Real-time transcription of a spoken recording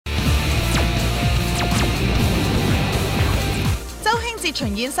節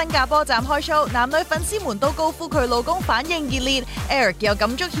巡演新加坡站開 show， 男女粉絲們都高呼佢老公反應熱烈。Eric 又感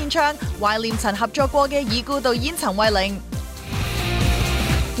觸獻唱，懷念曾合作過嘅已故導演陳慧玲。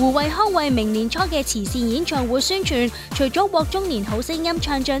胡慧康為明年初嘅慈善演唱會宣傳，除咗獲中年好聲音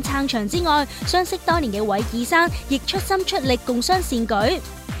唱將撐場之外，相識多年嘅韋爾山亦出心出力共襄善舉。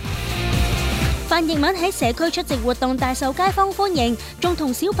范逸文喺社區出席活動大受街坊歡迎，仲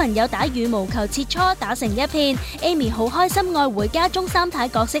同小朋友打羽毛球切磋，打成一片。Amy 好開心愛回家中三太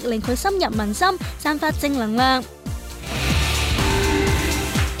角色令佢深入民心，散發正能量。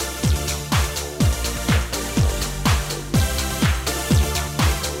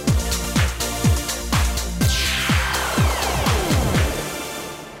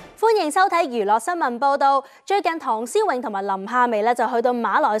歡迎收睇娛樂新聞報道。最近唐詩詠同埋林夏薇咧就去到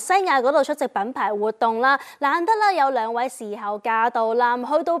馬來西亞嗰度出席品牌活動啦，難得啦有兩位視后駕到啦，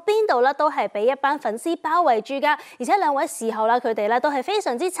去到邊度咧都係俾一班粉絲包圍住噶，而且兩位視后啦佢哋咧都係非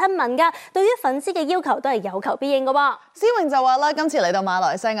常之親民噶，對於粉絲嘅要求都係有求必應噶喎。詩詠就話啦，今次嚟到馬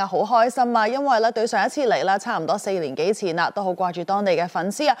來西亞好開心啊，因為咧對上一次嚟啦差唔多4年幾前啦，都好掛住當地嘅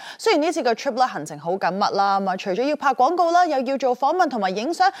粉絲啊。雖然呢次個 trip 咧行程好緊密啦，咁啊除咗要拍廣告啦，又要做訪問同埋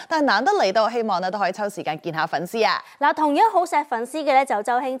影相，但係難得嚟到，希望咧都可以抽時間見下粉絲啊！嗱，同樣好錫粉絲嘅咧就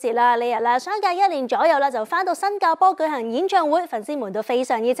周興哲啦，呢日啦相隔1年左右啦就翻到新加坡舉行演唱會，粉絲們都非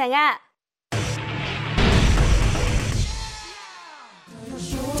常熱情啊！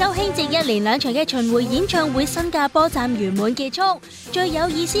周興哲1連2場嘅巡迴演唱會新加坡站圓滿結束，最有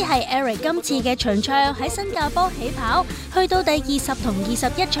意思係 Eric 今次嘅巡唱喺新加坡起跑，去到第20同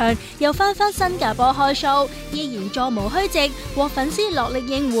21場又翻新加坡開 show， 依然座無虛席，獲粉絲落力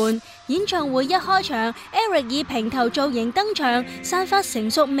應援。演唱會一開場 ，Eric 以平頭造型登場，散發成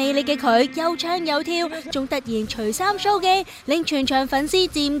熟魅力嘅佢又唱又跳，仲突然除衫 show 肌，令全場粉絲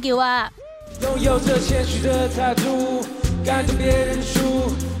尖叫啊！擁有着謙虛的態度，敢跟別人輸，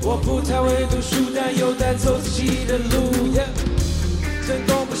我不太會讀書，但有膽走自己的路。成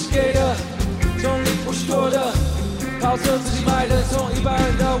功不是給的，動力不是多的，跑車自己買的，從100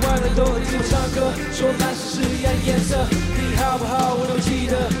人到10000人都會聽我唱歌，說藍是一樣顏色，你好不好我都記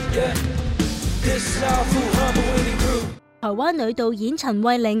得。This is our full humble winning crew。台灣女導演陳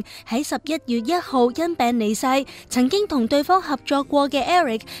慧玲喺11月1號因病離世，曾經同對方合作過嘅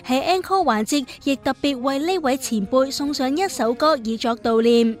Eric 喺 Encore 環節，亦特別為呢位前輩送上一首歌以作悼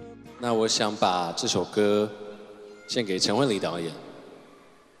念。那我想把這首歌獻給陳慧玲導演，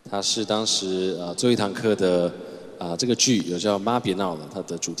他是當時最後一堂課的這個劇有叫《媽別鬧了》，他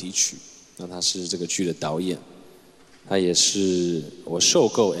的主題曲，那他是這個劇的導演，他也是我受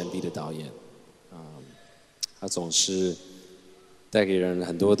夠 MV 的導演，他總是帶給人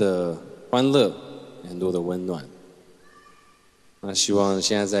很多的歡樂，很多的溫暖。那希望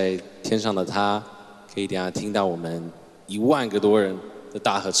現在在天上的他，可以等下聽到我們10000個多人的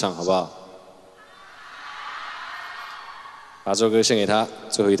大合唱，好不好？把這首歌獻給他，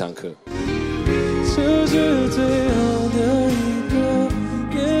最後一堂課。這是最後的一刻，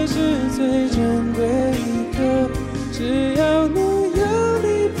也是最珍貴一刻，只要能有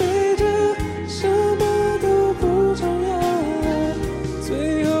你陪着，什麼都不重要了。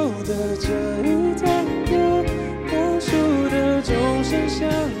最後的這一堂課，倒數的鐘聲響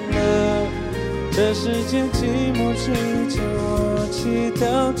了，這世間寂寞之間，我祈禱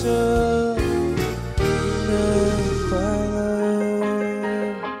着能快樂。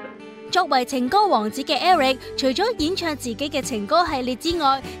作為情歌王子嘅 Eric， 除咗演唱自己嘅情歌系列之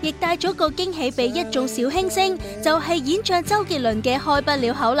外，亦帶咗個驚喜俾一眾小星星，就係演唱周杰倫嘅《開不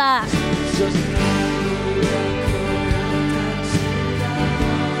了口》啦。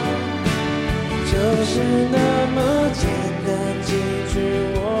就是那麼簡單幾句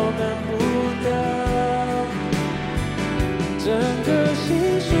我辦不到，整個心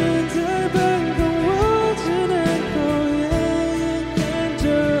懸在半空，我只能夠遠遠看着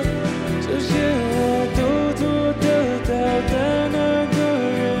這些我都做得到，但那個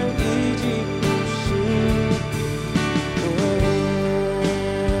人已經不是我。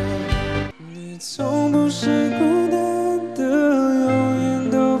你從不是孤單的，永遠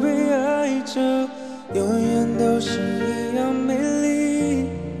都被愛着，永遠都是一樣美麗，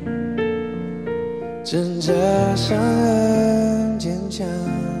掙扎傷痕堅強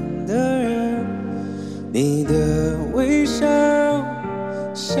的人，你的微笑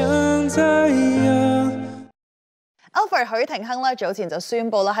像太陽。Alfred 許廷鏗咧早前就宣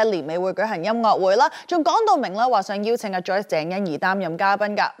布啦喺年尾會舉行音樂會啦，仲講到明啦話想邀請阿 Joyce 鄭欣宜擔任嘉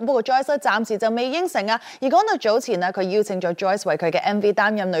賓㗎。不過 Joyce 咧暫時就未應承啊。而講到早前咧，佢邀請咗 Joyce 為佢嘅 MV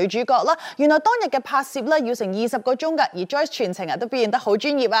擔任女主角啦。原來當日嘅拍攝咧要成20個鐘㗎，而 Joyce 全程都表現得好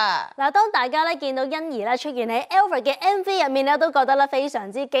專業啊。嗱，當大家咧見到欣宜咧出現喺 Alfred 嘅 MV 入面咧，都覺得咧非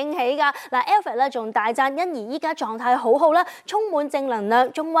常之驚喜㗎。嗱 ，Alfred 咧仲大讚欣宜依家狀態好好啦，充滿正能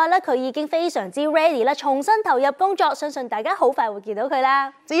量，仲話咧佢已經非常之 ready 啦，重新投入工作，相信大家好快會見到佢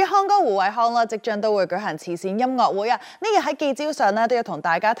啦。至於康哥胡偉康啦，即將都會舉行慈善音樂會啊！呢日喺記招上咧都要同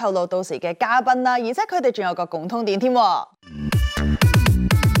大家透露到時嘅嘉賓啦，而且佢哋仲有個共通點添。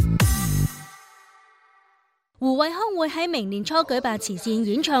胡偉康會喺明年初舉辦慈善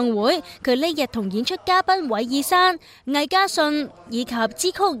演唱會，佢呢日同演出嘉賓韋爾山、魏嘉信以及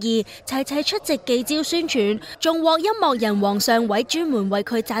支曲兒齊齊出席記招宣傳，仲獲音樂人黃尚偉專門為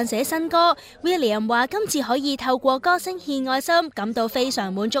佢撰寫新歌。William 話今次可以透過歌聲獻愛心，感到非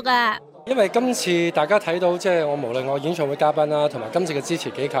常滿足啊！因為今次大家睇到即係我無論我演唱會嘉賓啦，同埋今次嘅支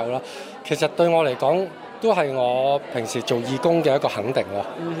持機構啦，其實對我嚟講，都係我平時做義工嘅一個肯定咯。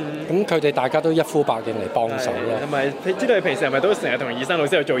咁佢哋大家都一呼百應嚟幫手咯。同埋知道你平時係咪都成日同醫生老師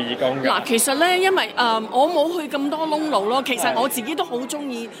去做義工㗎？嗱，其實咧，因為我冇去咁多窿路咯，其實我自己都好中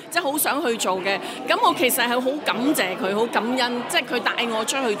意，即係好想去做嘅。咁我其實係好感謝佢，好感恩，即係佢帶我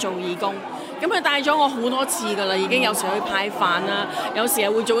出去做義工。咁佢帶咗我好多次㗎啦，已經有時去派飯啊，有時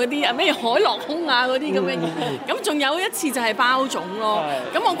係會做一啲咩海陸空啊嗰啲咁嘅嘢。咁仲有一次就係包粽咯。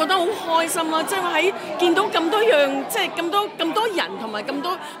咁我覺得好開心咯，即係喺見到咁多樣，即係咁多人同埋咁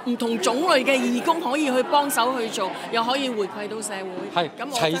多唔同種類嘅義工可以去幫手去做，又可以回饋到社會。係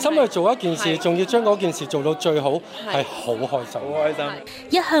齊心去做一件事，仲要將嗰件事做到最好，係好開心。好開心。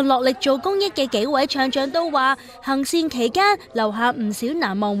一向落力做公益嘅幾位唱將都話，行善期間留下唔少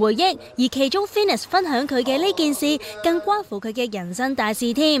難忘回憶，而其中 Finnis 分享佢嘅呢件事，更關乎佢嘅人生大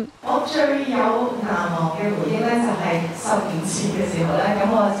事添。我最有難忘嘅回憶咧，就係10年前嘅時候咧，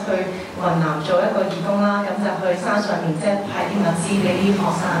咁我去雲南做一個義工啦，咁就去山上面即係派啲物資俾啲學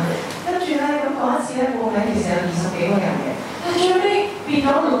生。跟住咧，咁嗰一次咧報名其實有20幾個人嘅，但係最尾變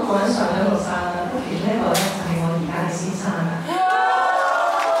咗6個人上咗山啦。咁其中一個咧就係我而家嘅先生啦。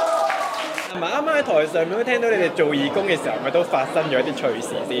同埋啱啱喺台上面都聽到你哋做義工嘅時候，咪都發生咗一啲趣事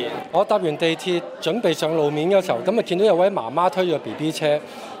先。我搭完地鐵準備上路面嘅時候，咁咪見到有位媽媽推咗 BB 車，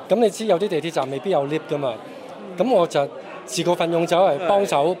咁你知有啲地鐵站未必有 lift 噶嘛，咁我就自告奮勇走嚟幫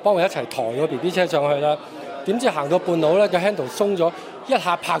手，幫佢一齊抬個 BB 車上去啦。點知行到半路咧，個 handle 鬆咗，一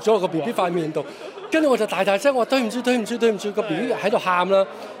下拍咗落個 BB 塊面度，跟住我就大聲話對唔住，個 BB 喺度喊啦。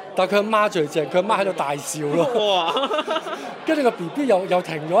但係佢阿媽最正，佢阿媽喺度大笑咯。跟住個 BB 又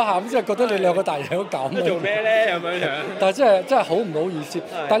停咗喊，即係覺得你兩個大人都咁。做咩咧咁樣？但係真係好唔好意思。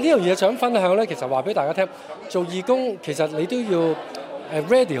但係呢樣嘢想分享咧，其實話俾大家聽，做義工其實你都要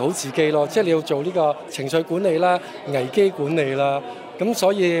ready 好自己咯，即係你要做呢個情緒管理啦、危機管理啦。咁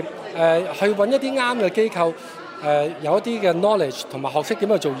所以去揾一啲啱嘅機構，有一啲嘅 knowledge 同埋學識點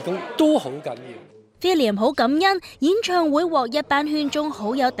去做義工都好緊要。William 好感恩演唱會獲一班圈中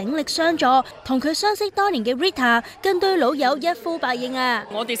好友鼎力相助，同佢相識多年嘅 Rita 更對老友一呼百應啊！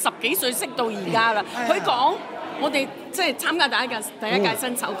我哋10幾歲識到而家啦，佢講我哋即係參加第一屆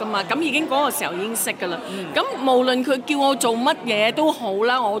新手㗎嘛，咁已經嗰個時候已經識㗎啦。咁無論佢叫我做乜嘢都好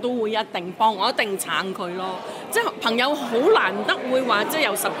啦，我都會一定幫，我一定撐佢咯。即係朋友好難得會話，即係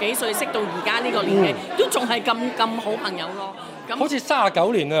由10幾歲識到而家呢個年紀，都仲係咁好朋友咯。咁好似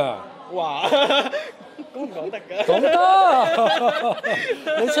39年啊！哇，講唔講得㗎？講得，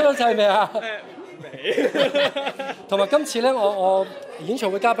你出咗世未啊？未。同埋今次咧，我演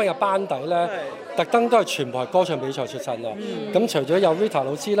唱會嘉賓嘅班底咧，特登都係全部係歌唱比賽出身啦。咁除咗有 Rita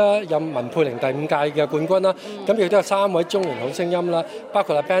老師啦，有文佩玲第5屆嘅冠軍啦，咁亦都有3位中年好聲音啦，包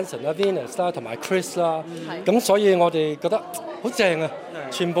括阿 Benson 啦、Venus 啦同埋 Chris 啦。咁所以我哋覺得好正啊！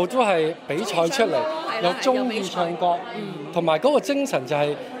全部都係比賽出嚟，又中意唱歌，同埋嗰個精神就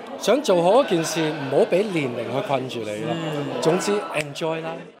係想做好一件事，唔好俾年齡去困住你咯。總之 enjoy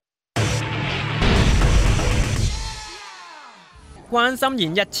啦。關心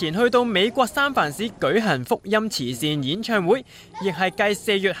妍日前去到美國三藩市舉行福音慈善演唱會，亦係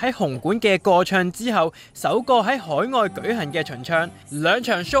繼4月喺紅館嘅歌唱之後，首個喺海外舉行嘅巡唱。2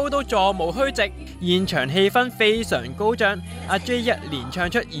場 show 都座無虛席，現場氣氛非常高漲。阿 J 一連唱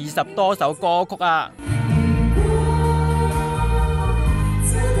出20多首歌曲啊！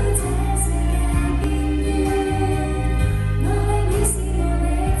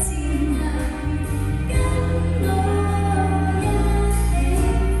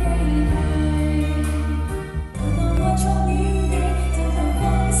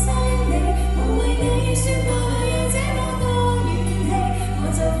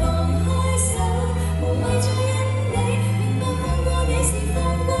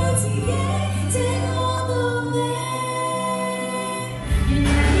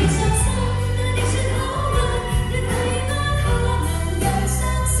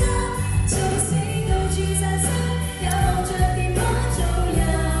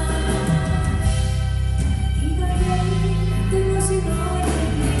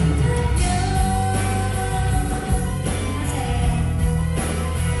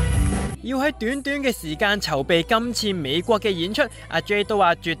要喺短短嘅時間籌備今次美國嘅演出，阿 J 都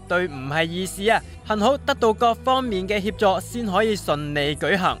話絕對唔係易事啊！幸好得到各方面嘅協助，先可以順利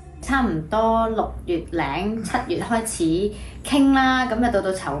舉行。差唔多6月零7月開始傾啦，咁就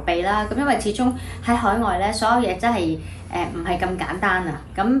到籌備啦。咁因為始終喺海外咧，所有嘢真係唔係咁簡單啊。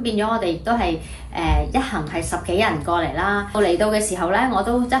咁變咗我哋亦都係一行係10幾人過嚟啦。嚟到嘅時候咧，我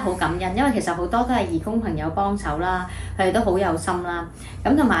都真係好感恩，因為其實好多都係義工朋友幫手啦，佢哋都好有心啦。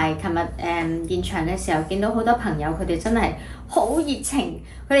咁同埋琴日現場嘅時候，見到好多朋友，佢哋真係好熱情，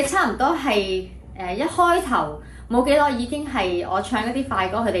佢哋差唔多係一開頭冇幾耐已經係我唱一啲快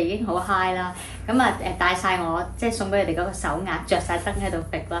歌，佢哋已經好 high 啦。咁帶晒我即係送俾佢哋嗰個手鐲，着晒燈喺度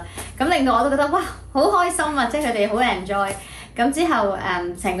揈啦。咁令到我都覺得哇好開心啊！即係佢哋好 enjoy。咁之後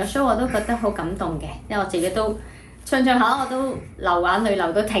成個 show 我都覺得好感動嘅，因為我自己都唱下我都流眼淚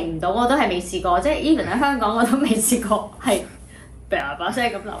流到停唔到，我都係未試過，即係 even 喺香港我都未試過係把聲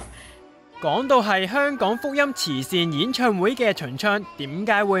咁流。講到係香港福音慈善演唱會嘅巡唱，點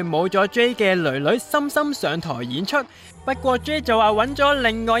解會冇咗 J 嘅囡囡深深上台演出？不過 J 就話揾咗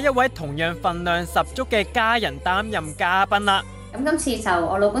另外一位同樣份量十足嘅家人擔任嘉賓啦。咁今次就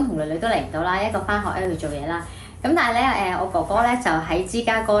我老公同囡囡都嚟唔到啦，一個返學，一個做嘢啦。咁但係咧我哥哥咧就喺芝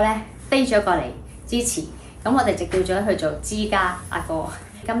加哥咧飛咗過嚟支持，咁我哋就叫咗佢做芝加阿哥。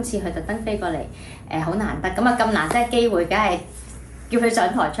今次佢特登飛過嚟，好難得，咁咁難得嘅機會，梗係叫佢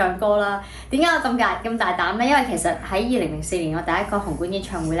上台唱歌啦。點解我咁大膽呢？因為其實喺2004年我第一個紅館演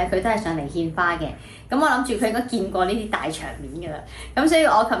唱會咧，佢都係上嚟獻花嘅。咁我諗住佢應該見過呢啲大場面㗎啦。咁所以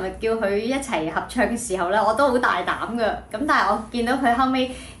我琴日叫佢一齊合唱嘅時候咧，我都好大膽㗎。咁但係我見到佢後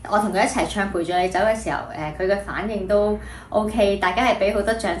尾，我同佢一齊唱陪住你走嘅時候，佢嘅反應都 OK， 大家係俾好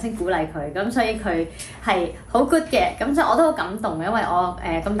多掌聲鼓勵佢。咁所以佢係好 good 嘅。咁所以我都好感動，因為我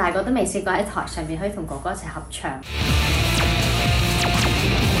咁大個都未試過喺台上面可以同哥哥一齊合唱。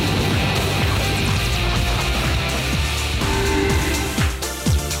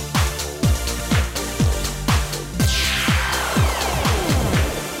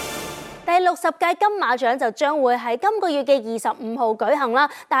第60屆金馬獎就將會喺今個月嘅25號舉行啦。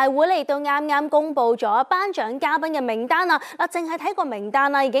大會嚟到啱啱公布咗頒獎嘉賓嘅名單啦。嗱，淨係睇個名單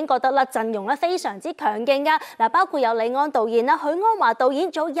啦，已經覺得啦陣容咧非常之強勁噶。嗱，包括有李安導演啦、許鞍華導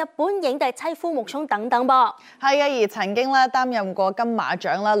演，仲有日本影帝妻夫木聰等等噃。係啊，而曾經咧擔任過金馬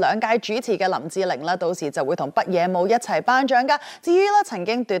獎啦2屆主持嘅林志玲啦，到時就會同北野武一齊頒獎噶。至於咧曾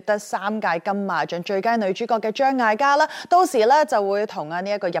經奪得3屆金馬獎最佳女主角嘅張艾嘉啦，到時咧就會同呢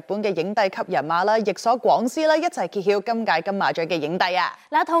一個日本嘅影帝級人馬啦，役所廣司啦一齊揭曉今屆金馬獎嘅影帝啊！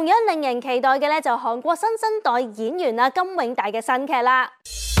嗱，同樣令人期待嘅咧就韓國新生代演員啊金永大嘅新劇啦。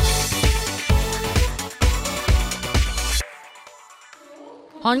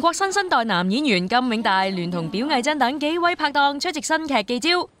韓國新生代男演員金永大聯同表藝珍等幾位拍檔出席新劇記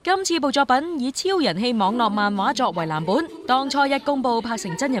招。今次部作品以超人氣網絡漫畫作為藍本，當初一公佈拍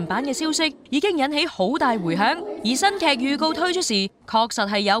成真人版嘅消息，已經引起好大迴響。而新劇預告推出時，確實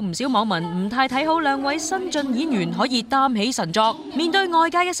係有唔少網民唔太睇好兩位新晉演員可以擔起神作。面對外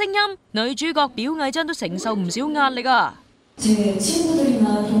界嘅聲音，女主角表藝珍都承受唔少壓力啊。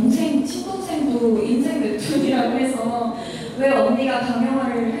왜 언니가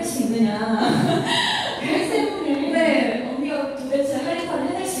강영화를 할 수 있느냐 네, 언니가 도대체 할 역할을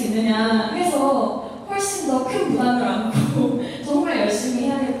해낼 수 있느냐 해서 훨씬 더 큰 부담을 안고 정말 열심히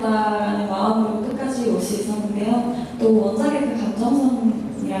해야겠다라는 마음으로 끝까지 올 수 있었는데요. 또 원작의 그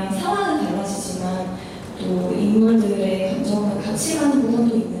감정선이랑 상황은 달라지지만 또 인물들의 감정과 같이 가는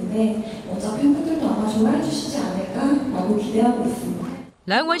부분도 있는데 원작 팬분들도 아마 좋아해 주시지 않을까라고 기대하고 있습니다.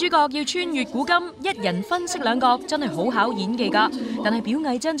 兩位主角要穿越古今，一人分飾兩角，真係好考演技㗎。但係表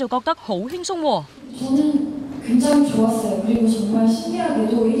藝珍就覺得好輕鬆喎。 저는 굉장히 좋았어요. 그리고 정말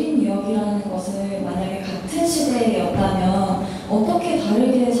신기하게도 1인 2역이라는 것을 만약에 같은 시대였다면 어떻게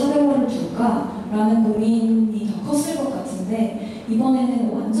다르게 차별화를 둘까라는 고민이 더 컸을 것 같은데 이번에는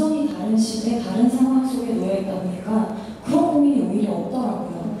완전히 다른 시대, 다른 상황 속에 놓여있다 보니까 그런 고민이 오히려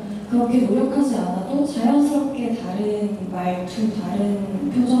없더라고요. 그렇게 노력하지 않아도 자연스럽게 다른 말투,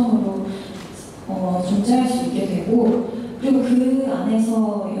 다른 표정으로 존재할 수 있게 되고 그리고 그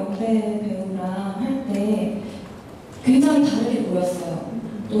안에서 영대 배우랑 할 때 굉장히 다르게 보였어요.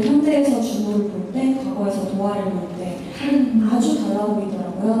 또 현대에서 주모를 볼 때, 과거에서 도화를 볼 때 아주 달라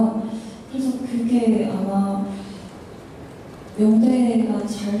보이더라고요. 그래서 그게 아마 영대가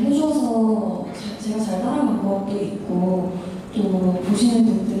잘 해줘서 제가 잘 따라간 것도 있고 또 보시는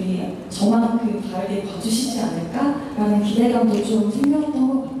분들이 저만큼 다르게 봐주시지 않을까라는 기대감도 좀 생겼던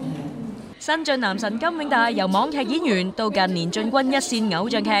것 같아요. 新晉男神金永大由網劇演員到近年進軍一線偶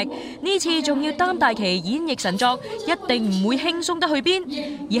像劇，呢次仲要擔大旗演繹神作，一定唔會輕鬆得去邊。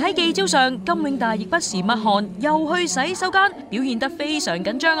而喺記招上，金永大亦不時抹汗，又去洗手間，表現得非常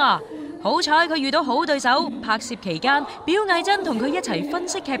緊張啊！好彩佢遇到好對手，拍攝期間表藝珍同佢一齊分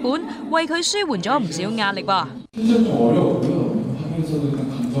析劇本，為佢舒緩咗唔少壓力噃。 하면서도 일단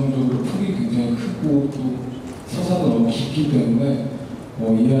감정적으로 폭이 굉장히 크고 또 서사가 너무 깊기 때문에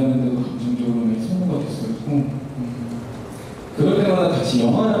이해하는데도 감정적으로 많이 소모가 됐었고 그럴 때마다 같이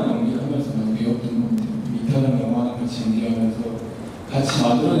영화랑 연기를 하면서 많이 배웠던 것 같아요. 미타랑 영화랑 같이 연기하면서 같이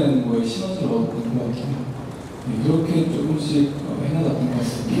만들어내는 거에 시너지를 얻었던 것 같아요. 그렇게 조금씩 해나갔던 것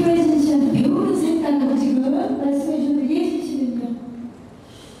같습니다. 김혜진 씨한테 배우는 수 있다는 거 지금 말씀해 주셨는데 예진 씨는요?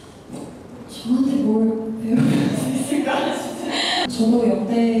 저한테 뭘 배울 수 있을까? 저도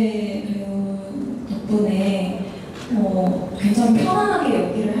역대 배우 덕분에 굉장히 편안하게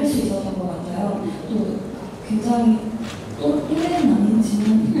연기를 할 수 있었던 것 같아요. 또 굉장히 또래는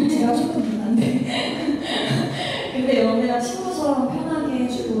아니지만 제가 조금 누나인데 근데 연애가 친구처럼 편하게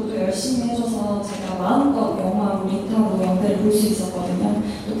해주고 또 열심히 해줘서 제가 마음껏 영화로 리타로 연애를 볼 수 있었거든요.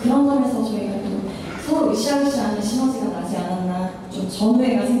 또 그런 점에서 저희가 또 서로 으쌰으쌰하는 시너지가 나지 않았나 좀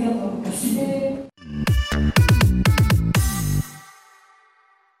전우애가 생겼던 것 같습니다.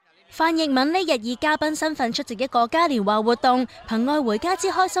 范奕敏呢日以嘉賓身份出席一個嘉年華活動，憑愛回家之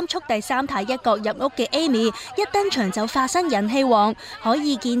開心速遞三太一角入屋嘅 Amy， 一登場就化身人氣王。可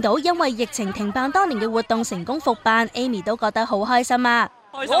以見到因為疫情停辦多年嘅活動成功復辦 ，Amy 都覺得好開心啊！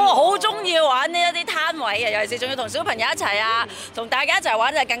 我好中意玩呢一啲攤位啊，尤其是仲要同小朋友一齊啊，同大家一齊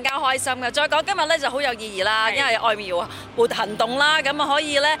玩就更加開心嘅。再講今日咧就好有意義啦，因為愛苗活行動啦，咁啊可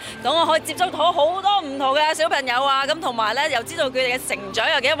以咧，咁我可以接觸到好多唔同嘅小朋友啊，咁同埋咧又知道佢哋嘅成長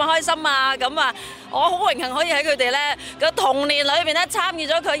有幾咁開心啊，咁啊我好榮幸可以喺佢哋咧個童年裏邊咧參與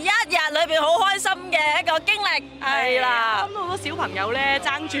咗佢一日裏邊好開心嘅一個經歷，係啦。咁好多小朋友咧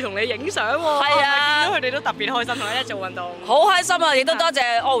爭住同你影相喎，係啊，見到佢哋都特別開心，同你一齊做運動。好開心啊！亦都多謝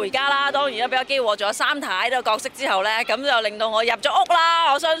愛回家啦，當然啦，俾個機會我做咗三太呢個角色之後咧，咁就令到我入咗屋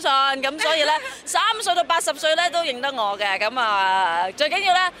啦。我相信咁，所以咧3歲到80歲咧都認得我嘅。咁啊，最緊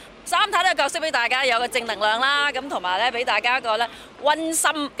要咧三太呢個角色俾大家有個正能量啦，咁同埋咧俾大家一個咧溫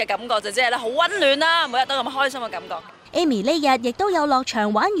馨嘅感覺，就即係咧好溫暖啦，每日都咁開心嘅感覺。 Amy 呢日亦都有落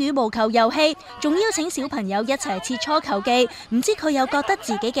場玩羽毛球遊戲，仲邀請小朋友一齊切磋球技，唔知佢又覺得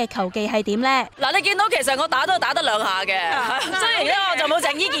自己嘅球技係點呢？嗱，你見到其實我打都打得2下嘅，雖然咧我就冇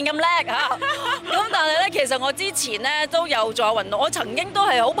鄭伊健咁叻嚇，咁但係咧其實我之前咧都有做運動，我曾經都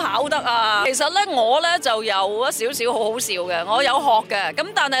係好跑得啊。其實咧我咧就有一少少好好笑嘅，我有學嘅，咁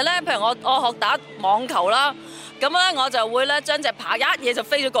但係咧譬如我學打網球啦。 咁咧我就會咧將隻拍一嘢就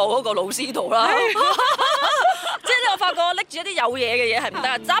飛咗過嗰個老師度啦，即係我發覺我拎住一啲有嘢嘅嘢係唔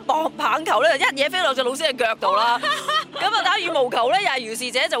得，揸棒球咧就一嘢飛落隻老師嘅腳度啦。咁啊打羽毛球咧又係如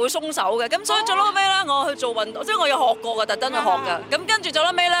是者就會鬆手嘅，咁所以最撈尾咧我去做運動，即係我有學過嘅，特登去學嘅。咁跟住最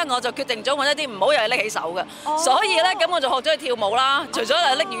撈尾咧我就決定咗揾一啲唔好又係拎起手嘅，所以咧咁我就學咗去跳舞啦。除咗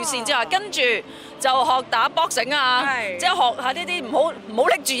係拎羽線之外，跟住就學打 boxing 啊，即係學下呢啲唔好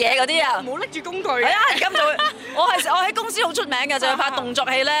拎住嘢嗰啲啊，唔好拎住工具。係啊，咁就會。 我喺公司好出名嘅，就係拍動作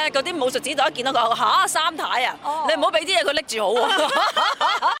戲咧，嗰啲武術指導一見到佢嚇三太啊，你唔好俾啲嘢佢拎住好喎。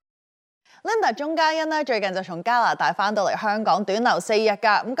Linda 鐘嘉欣咧最近就從加拿大翻到嚟香港短留4日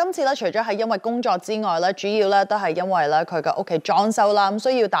㗎。咁今次咧除咗係因為工作之外咧，主要咧都係因為咧佢嘅屋企裝修啦，咁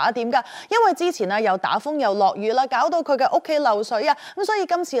需要打點㗎。因為之前咧又打風又落雨啦，搞到佢嘅屋企漏水啊，咁所以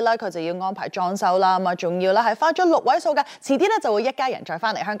今次咧佢就要安排裝修啦，咁啊仲要咧係花咗6位數㗎。遲啲咧就會一家人再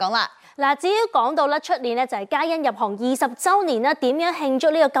翻嚟香港啦。 嗱，至於講到咧出年咧就係嘉欣入行20週年啦，點樣慶祝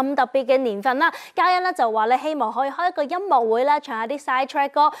呢個咁特別嘅年份啦？嘉欣咧就話咧希望可以開一個音樂會啦，唱下啲 side track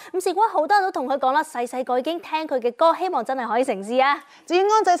歌。咁事關好多人都同佢講啦，細個已經聽佢嘅歌，希望真係可以成事啊！至於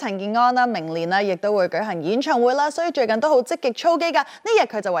安仔陳健安啦，明年咧亦都會舉行演唱會啦，所以最近都好積極操機㗎。呢日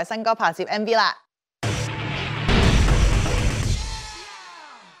佢就為新歌拍攝 MV 啦。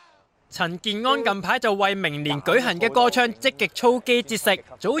 陳健安近排就為明年舉行嘅歌唱積極操機節食，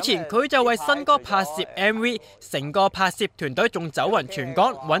早前佢就為新歌拍攝 MV， 成個拍攝團隊仲走勻全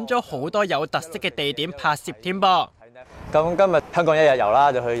港，揾咗好多有特色嘅地點拍攝添噃。咁今日香港一日遊啦，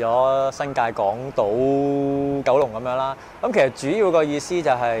就去咗新界、港島、九龍咁樣啦。咁其實主要個意思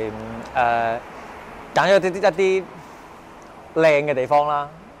就係揀咗一啲靚嘅地方啦，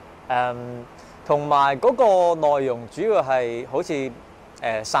同埋嗰個內容主要係好似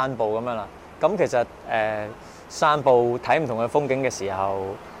散步咁樣啦，咁其實散步睇唔同嘅風景嘅時候，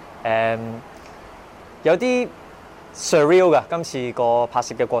有啲 surreal 㗎。今次個拍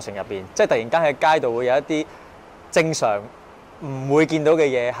攝嘅過程入邊，即係突然間喺街度會有一啲正常唔會見到嘅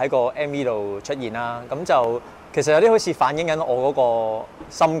嘢喺個 MV 度出現啦。咁就其實有啲好似反映緊我嗰個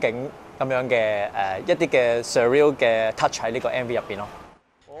心境咁樣嘅一啲嘅 surreal 嘅 touch 喺呢個 MV 入邊咯。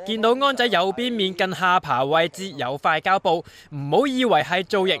見到安仔右邊面近下巴位置有塊膠布，唔好以為係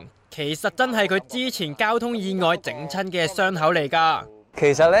造型，其實真係佢之前交通意外整親嘅傷口嚟㗎。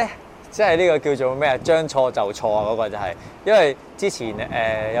其實呢，即係呢個叫做咩啊？將錯就錯啊！嗰個就係，因為之前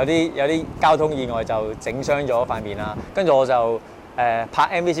有啲交通意外就整傷咗塊面啦，跟住我就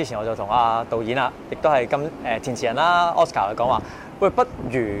拍 MV 之前我就同導演啊，亦都係填詞人啦 Oscar 講話，喂，不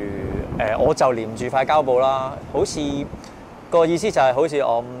如我就黏住塊膠布啦，好似個意思就係好似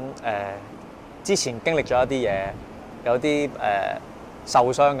我之前經歷咗一啲嘢，有啲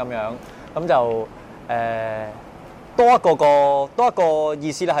受傷咁樣，咁就多一個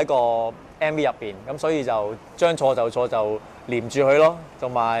意思咧喺個 MV 入邊，咁所以就將錯就錯就黏住佢咯，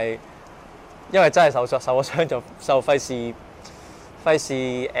同埋因為真係受咗傷就費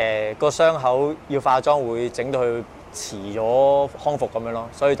事個傷口要化妝會整到佢遲咗康復咁樣咯，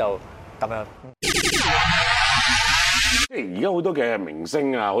所以就咁樣。即係而家好多嘅明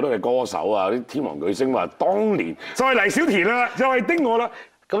星啊，好多嘅歌手啊，啲天王巨星話，當年就係黎小田啦，就係丁我啦。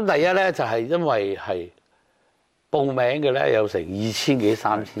咁第一咧就係因為係報名嘅咧有成2000幾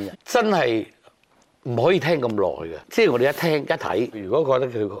3000人，真係唔可以聽咁耐嘅。即係我哋一聽一睇，如果覺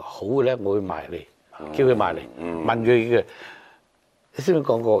得佢好嘅咧，我會埋嚟，叫佢埋嚟問佢嘅。你識唔識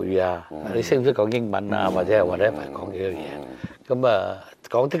講國語啊？你識唔識講英文啊？或者一齊講幾樣嘢？咁啊，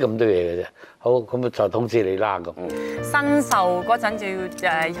講啲咁多嘢嘅啫。好，咁就通知你啦咁。新秀嗰陣就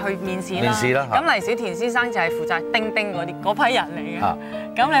要去面試啦。面試啦。咁黎小田先生就係負責丁丁嗰批人嚟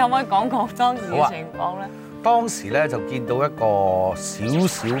嘅。咁你可唔可以講講當時嘅情況咧？當時咧就見到一個少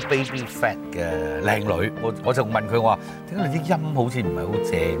baby fat 嘅靚女，我就問佢我話：點解你啲音好似唔係好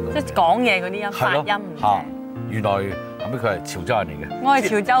正㗎？即係講嘢嗰啲音發音唔正。原來後尾佢係潮州人嚟嘅。我係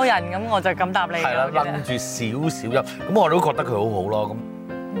潮州人，咁我就咁答你。係啦，楞住少音，咁我都覺得佢好好咯。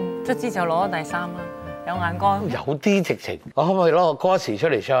咁卒之就攞咗第3啦，有眼光。有啲直情，我可唔可以攞個歌詞出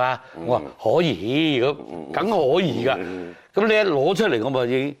嚟唱啊？我話可以，咁梗可以㗎。咁你一攞出嚟，我咪已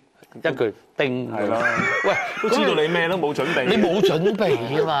經一句叮係啦。喂，都知道你咩都冇準備。你冇準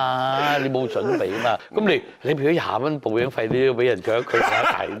備啊嘛，你冇準備啊嘛。咁你俾咗20蚊報名費，你要俾人唱一句啊，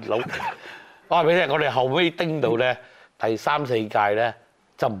大佬。我話俾你聽，我哋後尾叮到咧，第3、4屆咧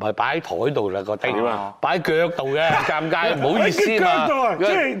就唔係擺喺台度啦個叮，擺喺腳度嘅，尷尬，唔好意思嘛。即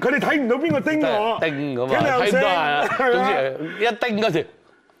係佢哋睇唔到邊個叮我。叮咁啊，睇唔到啊。總之一叮嗰時，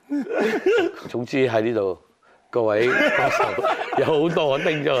總之喺呢度各位歌手有好多我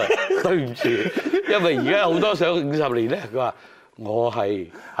叮咗啊，對唔住，因為而家好多上50年咧，佢話。我係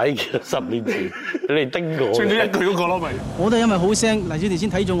喺10年前，你哋叮我，唱咗一句嗰個咯咪。我都係因為好聲，黎小田先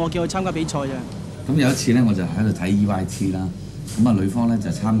睇中我，叫我參加比賽啊。咁有一次咧，我就喺度睇 EYT 啦。咁啊，女方咧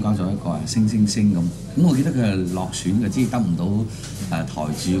就參加咗一個星咁。咁我記得佢係落選嘅，只係得唔到台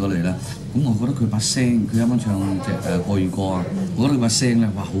柱嗰類啦。咁我覺得佢把聲，佢啱啱唱隻國語歌啊，我覺得佢把聲咧，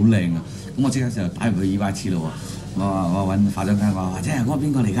哇好靚啊！咁我即刻就打入去 EYT 咯喎。我揾化妝間話，即係嗰個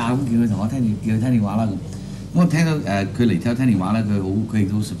邊個嚟㗎？咁叫佢同我叫佢聽電話啦咁。咁我聽到佢嚟聽電話咧，佢亦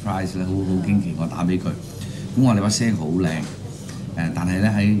都 surprise 咧，好驚奇。我打俾佢，咁我話你把聲好靚，但係咧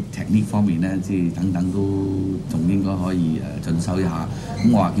喺 technique 方面咧，即係等等都仲應該可以進修一下。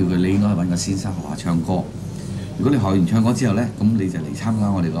咁我話叫佢你應該揾個先生學下唱歌。如果你學完唱歌之後咧，咁你就嚟參加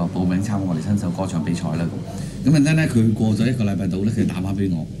我哋個報名參加我哋新秀歌唱比賽啦。咁陣間咧，佢過咗1個禮拜度咧，佢打電話俾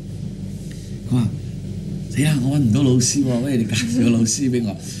我，佢話死啦！我揾唔到老師喎，不如你介紹個老師俾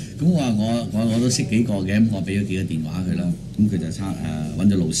我。咁我話我都識幾個嘅，咁我俾咗幾個電話佢啦，咁佢就揾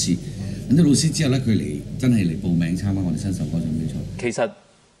咗老師，揾咗老師之後咧，佢真係嚟報名參加我哋新秀歌唱比賽。其實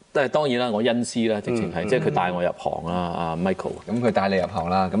當然啦，我恩師啦，直情係即係佢帶我入行啦，阿 Michael。咁佢帶你入行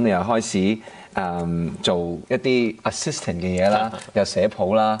啦，咁你又開始做一啲 assistant 嘅嘢啦，又寫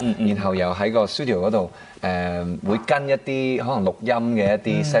譜啦，然後又喺個 studio 嗰度會跟一啲可能錄音嘅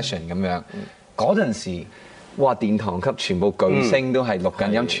一啲 session 咁樣。嗰陣時。哇！殿堂級全部巨星都係錄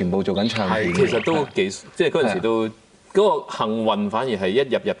緊音，全部做緊唱片。其實都幾，即係嗰陣時都嗰個幸運，反而係一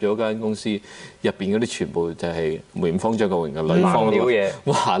入咗間公司入邊嗰啲全部就係梅艷芳、張國榮嘅女方料嘢。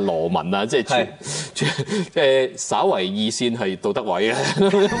哇！羅文啊，即係稍為二線係杜德偉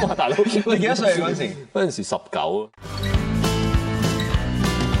嘅。哇！大佬，你幾多歲嗰陣時？嗰陣時19。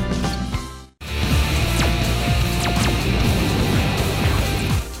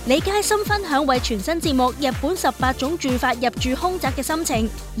李佳芯分享為全新節目《日本18種住法入住凶宅》嘅心情，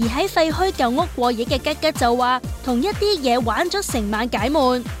而喺廢墟舊屋過夜嘅吉吉就話，同一啲嘢玩咗成晚解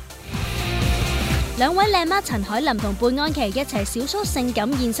悶。兩位靚媽陳凱琳同貝安琪一齊小 show 性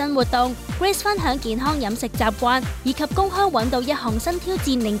感現身活動 ，Grace 分享健康飲食習慣，以及公開揾到一項新挑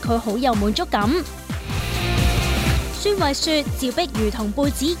戰，令佢好有滿足感。孫慧雪、趙碧如同貝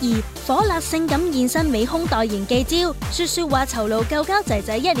子怡火辣性感現身美胸代言記招，雪話酬勞夠交仔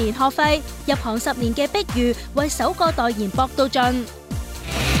仔1年學費，入行10年嘅碧如為首個代言搏到盡。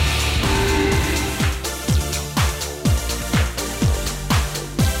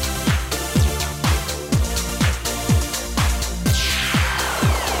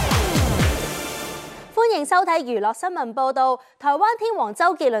歡迎收睇娛樂新聞報道。台灣天王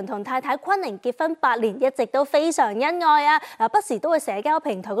周杰倫同太太昆凌結婚8年，一直都非常恩愛啊！不時都會社交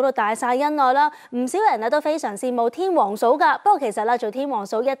平台嗰度大晒恩愛啦。唔少人都非常羨慕天王嫂㗎。不過其實做天王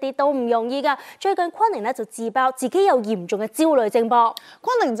嫂一啲都唔容易㗎。最近昆凌就自爆自己有嚴重嘅焦慮症噃。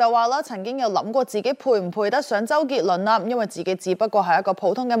昆凌就話啦，曾經有諗過自己配唔配得上周杰倫啦，因為自己只不過係一個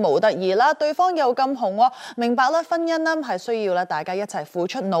普通嘅模特兒啦，對方又咁紅喎，明白啦，婚姻呢係需要大家一齊付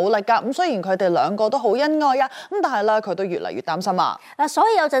出努力㗎。咁雖然佢哋兩個都好恩愛啊，咁但係咧佢都越嚟越擔心啊。所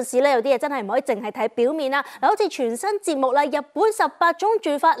以有陣時咧，有啲嘢真係唔可以淨係睇表面啦。好似全新節目啦，日本18種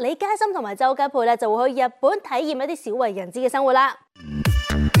住法，李佳芯同埋周吉培咧就會去日本體驗一啲少為人知嘅生活啦。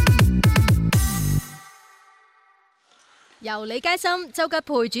由李佳芯、周吉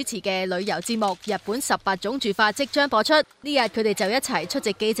培主持嘅旅遊節目《日本18種住法》即將播出。呢日佢哋就一齊出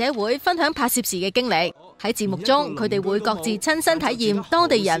席記者會，分享拍攝時嘅經歷。喺節目中，佢哋會各自親身體驗當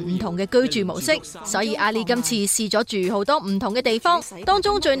地人唔同嘅居住模式。所以阿里今次試咗住好多唔同嘅地方，當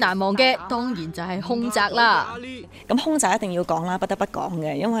中最難忘嘅當然就係空宅啦。咁空宅一定要講啦，不得不講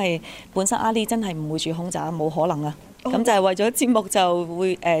嘅，因為本身阿里真係唔會住空宅，冇可能啊。咁就係為咗節目就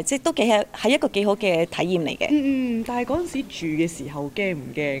會即係都係一個幾好嘅體驗嚟嘅。但係嗰陣時住嘅時候驚唔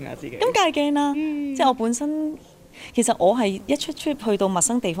驚啊？自己咁梗係驚啦，即係我本身其實我係一出去到陌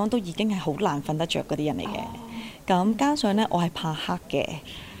生地方都已經係好難瞓得着嗰啲人嚟嘅。咁加上呢，我係怕黑嘅，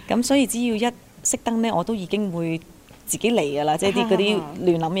咁所以只要一熄燈呢，我都已經會自己嚟㗎啦，即係啲嗰啲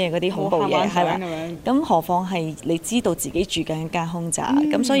亂諗嘢嗰啲恐怖嘢係啦。咁何況係你知道自己住緊一間空宅，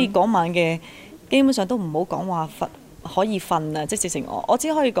咁所以嗰晚嘅基本上都唔好講話可以瞓啊！即係直情我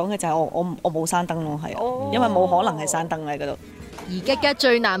只可以講嘅就係我冇閂燈咯，係因為冇可能係閂燈喺嗰度。而吉吉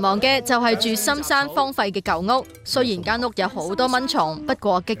最難忘嘅就係住深山荒廢嘅舊屋，雖然間屋有好多蚊蟲，不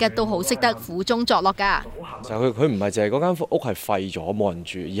過吉吉都好識得苦中作樂㗎。就佢唔係淨係嗰間屋係廢咗冇人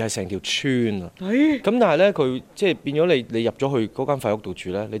住，而係成條村啊！咁但係咧，佢即係變咗你入咗去嗰間廢屋度住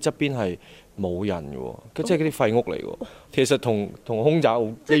咧，你側邊係冇人嘅喎，即係嗰啲廢屋嚟喎。其實同空宅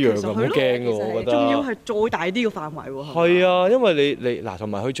一樣咁，好驚嘅喎，我覺得。仲要係再大啲嘅範圍喎。係啊，因為你嗱，同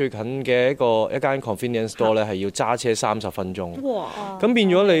埋佢最近嘅一間 convenience store 咧，係要揸車30分鐘。哇！咁變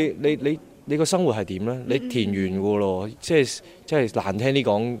咗你個生活係點咧？你田園嘅咯，即係難聽啲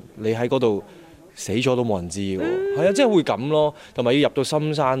講，你喺嗰度死咗都冇人知嘅喎。係啊，即係會咁咯。同埋要入到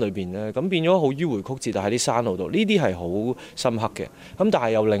深山裏邊咧，咁變咗好迂迴曲折，但喺啲山路度，呢啲係好深刻嘅。咁但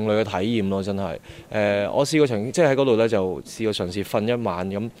係有另類嘅體驗咯，真係。我試過即係喺嗰度咧，就試過嘗試瞓一晚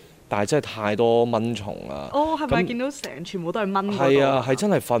咁。但係真係太多蚊蟲啊！係咪見到全部都係蚊？係啊，係真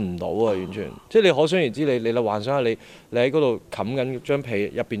係瞓唔到啊！完全，即係你可想而知，你幻想下你喺嗰度冚緊張被，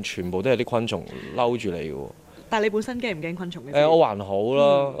入邊全部都係啲昆蟲嬲住你嘅喎。但係你本身驚唔驚昆蟲嘅？我還好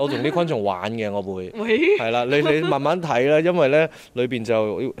啦，我同啲昆蟲玩嘅，我會係啦。你慢慢睇啦，因為咧裏邊就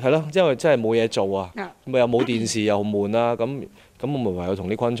係咯，因為真係冇嘢做啊，又冇電視又悶啦，咁我咪唯有同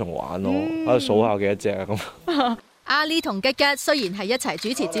啲昆蟲玩咯，喺度數下幾多隻啊咁。阿 Lee 同吉吉雖然係一齊主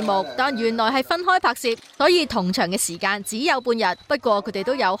持節目，但原來係分開拍攝，所以同場嘅時間只有半日。不過佢哋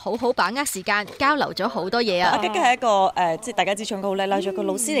都有好好把握時間，交流咗好多嘢啊！阿吉吉係一個即係大家知唱歌好叻啦，仲有個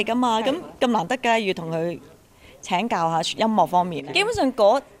老師嚟㗎嘛，咁難得㗎，要同佢請教下音樂方面。基本上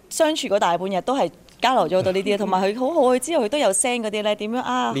相處嗰大半日都係交流咗好多呢啲，同埋佢好好，佢之後佢都有聲嗰啲咧，點樣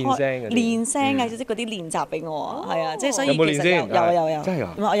啊？練聲啊，即係嗰啲練習俾我啊，係啊，即係所以其實有真係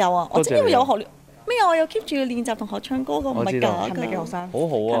㗎？我有啊，我真係有學。咩啊！我有 keep 住練習同學唱歌㗎，唔係假㗎。係咪嘅學生？好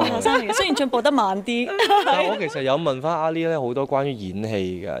好啊！學生嚟嘅，雖然進步得慢啲。但我其實有問翻阿 Lee 咧好多關於演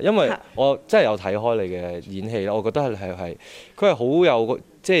戲嘅，因為我真係有睇開你嘅演戲啦。我覺得係佢係好有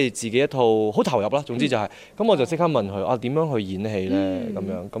即係自己一套好投入啦。總之就係咁，我就即刻問佢點樣去演戲咧咁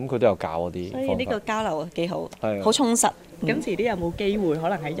樣。咁佢都有教我啲。所以呢個交流幾好，係好充實。咁遲啲有冇機會可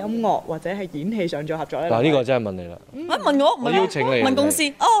能喺音樂或者係演戲上再合作咧？嗱，呢個真係問你啦。問我，我邀請你問公司。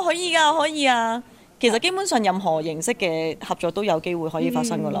可以㗎，可以啊。其實基本上任何形式嘅合作都有機會可以發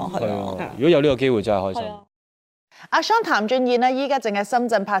生㗎咯，係啊。如果有呢個機會真係開心。阿桑譚俊彥呢，依家正喺深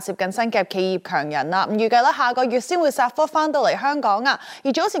圳拍攝緊新劇《企業強人》啦，預計咧下個月先會殺科翻到嚟香港啊。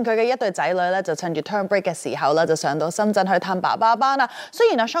而早前佢嘅一對仔女咧，就趁住 term break 嘅時候咧，就上到深圳去探爸爸班啦。雖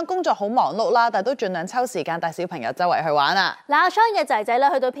然阿桑工作好忙碌啦，但係都盡量抽時間帶小朋友周圍去玩啊。嗱，阿桑嘅仔仔咧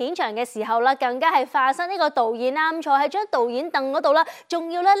去到片場嘅時候啦，更加係化身呢個導演啦，咁坐喺張導演凳嗰度啦，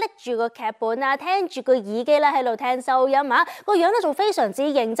仲要咧拎住個劇本啊，聽住個耳機咧喺度聽收音啊，個樣咧仲非常之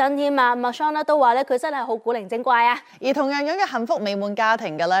認真添啊。阿桑咧都話咧佢真係好古靈精怪啊。而同樣嘅幸福美滿家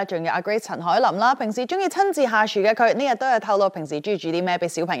庭嘅咧，仲有阿 Grace 陳凱琳啦。平時中意親自下廚嘅佢，呢日都有透露平時中意煮啲咩俾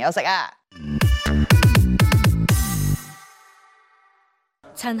小朋友食啊。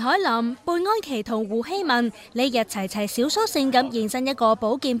陳凱琳、貝安琪同胡希文呢日齊齊小蘇性咁現身一個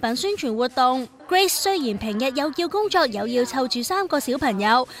保健品宣傳活動。Grace 雖然平日又要工作又要湊住3個小朋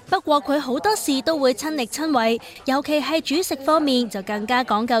友，不過佢好多事都會親力親為，尤其係煮食方面就更加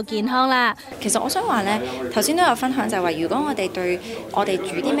講究健康啦。其實我想話呢，頭先都有分享就係話，如果我哋對我哋煮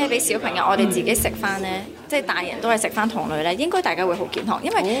啲咩俾小朋友，我哋自己食翻呢，即係大人都係食翻同類呢，應該大家會好健康，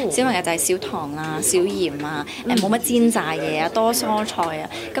因為小朋友就係少糖啊、少鹽啊、冇乜煎炸嘢啊、多蔬菜啊，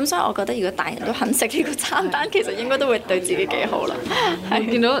咁所以我覺得如果大人都肯食呢個餐單，其實應該都會對自己幾好啦。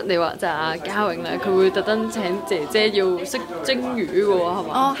見到你話就係阿嘉穎咧，佢會特登請姐姐要識蒸魚嘅喎，係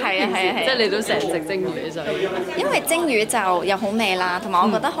嘛？哦，係啊，係啊，係啊，即係你都成日食蒸魚，所以因為蒸魚就又好味啦，同埋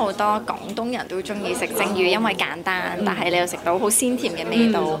我覺得好多廣東人都中意食蒸魚，因為簡單，但係你又食到好鮮甜嘅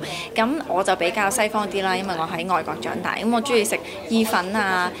味道。咁我就比較西方啲啦，因為我喺外國長大，咁我中意食意粉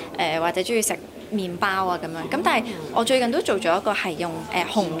啊，或者中意食麵包啊咁樣。咁但係我最近都做咗一個係用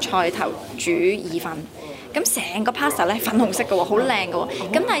紅菜頭煮意粉。咁成個 pasta 咧粉紅色嘅喎，好靚嘅喎。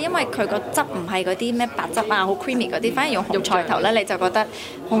咁但係因為佢個汁唔係嗰啲咩白汁啊，好 creamy 嗰啲，反而用紅菜頭咧，你就覺得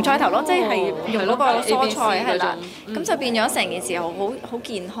紅菜頭咯，即係用嗰個蔬菜係啦。咁就變咗成件事好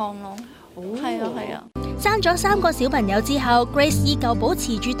健康咯。係啊係啊。生咗3個小朋友之後 ，Grace 依舊保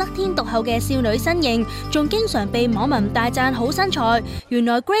持住得天獨厚嘅少女身形，仲經常被網民大讚好身材。原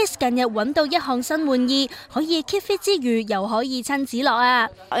來 Grace 近日揾到一項新玩意，可以 keep fit 之餘，又可以親子樂啊！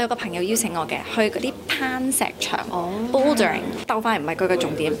我有個朋友邀請我嘅，去嗰啲攀石場 bouldering， 兜翻唔係佢嘅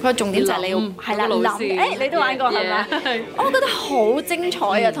重點，佢嘅重點就係你要係啦諗，你都玩過係咪？我覺得好精彩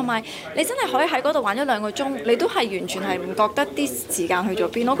啊！同埋你真係可以喺嗰度玩咗2個鐘，你都係完全係唔覺得啲時間去咗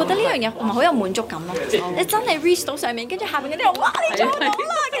邊。我覺得呢樣嘢同埋好有滿足感咯。你真係 reach 到上面，跟住下面嗰啲人，哇！你做到啦，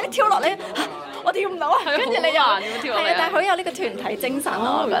跟住跳落嚟，我跳唔到啊！跟住你又係啊，但係好有呢個團體精神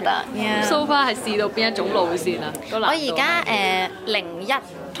咯，我覺得。So far 係試到邊一種路線啊？我而家01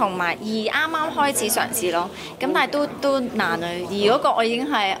同埋2啱啱開始嘗試咯，咁但係都難啊。而嗰個我已經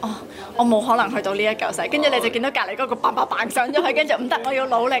係我冇可能去到呢一嚿細，跟住你就見到隔離嗰個嘭上咗去，跟住唔得，我要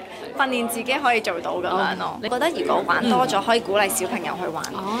努力訓練自己可以做到咁樣咯。你覺得如果玩多咗，可以鼓勵小朋友去玩，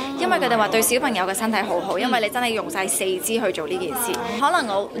因為佢哋話對小朋友嘅身體好好，因為你真係用晒4肢去做呢件事。可能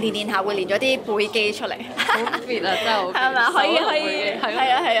我練下會練咗啲背肌出嚟。好 fit 啊，真係好 fit。係咪？可以，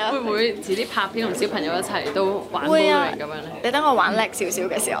係啊。會唔會遲啲拍片同小朋友一齊都玩 bouldering 咁樣咧？你等我玩叻少少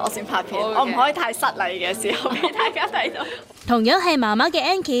嘅時候，我先拍片。我唔可以太失禮嘅時候俾大家睇到。同樣係媽媽嘅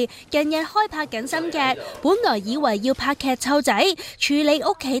Ankie 近日開拍緊新劇，本來以為要拍劇湊仔，處理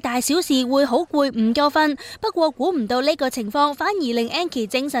屋企大小事會好攰唔夠瞓，不過估唔到呢個情況反而令 Ankie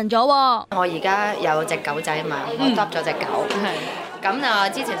精神咗。我而家有隻狗仔啊嘛，我執咗隻狗。咁啊，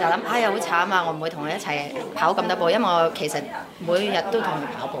之前就諗又好慘啊！我唔會同佢一齊跑咁多步，因為我其實每日都同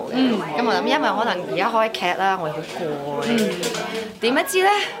佢跑步嘅。咁我諗，因為可能而家開劇啦，我好攰。點不知咧？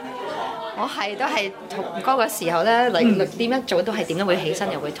我都係同嗰個時候咧，點樣做都係點樣會起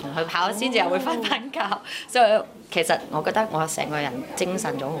身，又會同佢跑，先至又會瞓覺。所以其實我覺得我成個人精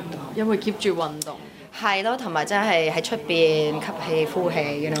神咗好多，因為 keep 住運動。係咯，同埋真係喺出邊吸氣、呼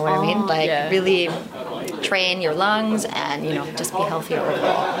氣，you know what I mean? Like really train your lungs and you know just be healthy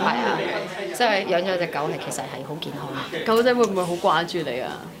overall。係啊，即係養咗隻狗其實係好健康。狗仔會唔會好掛住你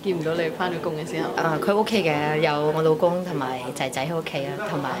啊？見唔到你翻咗工嘅時候？佢 OK 嘅，有我老公同埋仔仔喺屋企啊，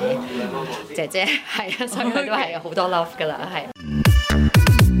同埋姐姐係啊，所以佢都係好多 love 㗎啦，係。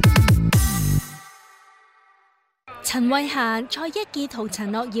陳慧嫻、蔡一傑同陳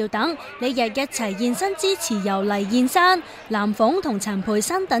樂瑤等呢日一齊現身支持由黎燕珊、藍鳳同陳培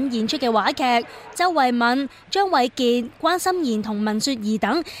生等演出嘅話劇，周慧敏、張偉傑、關心妍同文雪兒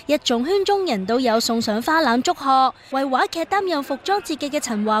等一眾圈中人都有送上花籃祝賀。為話劇擔任服裝設計嘅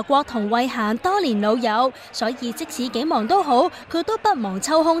陳華國同慧嫻多年老友，所以即使幾忙都好，佢都不忘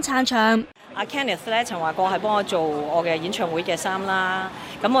抽空撐場。阿 Kenneth 咧，陳華國係幫我做我嘅演唱會嘅衫啦。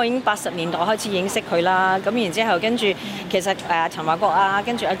咁我已經80年代開始認識佢啦。咁然之後跟住其實陳華國啊，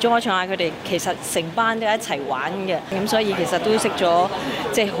跟住阿 George 啊，佢哋其實成班都一齊玩嘅。咁所以其實都識咗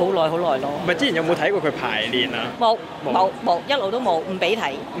即係好耐咯。唔係之前有冇睇過佢排練啊？冇，一路都冇，唔俾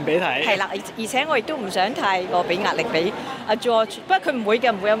睇。唔俾睇。係啦，而且我亦都唔想太過俾壓力俾阿 George。不過佢唔會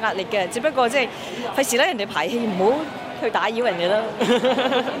嘅，唔會有壓力嘅。只不過即係費事咧，人哋排戲唔好去打擾人哋啦。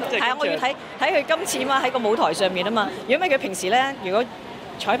係啊，我要睇佢今次嘛，喺個舞台上面啊嘛。如果唔係佢平時咧，如果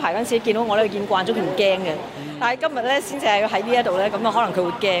彩排嗰陣時見到我咧，佢見慣咗，佢唔驚嘅。但係今日咧，先至係喺呢一度咧，咁啊可能佢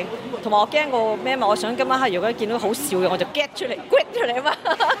會驚。同埋我驚過咩嘛？我想今晚黑如果見到好笑嘅，我就 get 出嚟 ，get 出嚟啊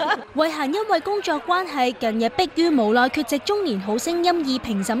嘛！慧嫻因為工作關係，近日迫於無奈缺席中年好聲音2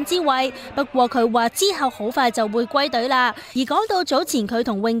評審之位。不過佢話之後好快就會歸隊啦。而講到早前佢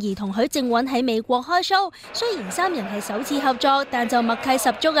同泳兒同許靖韻喺美國開 show， 雖然3人係首次合作，但就默契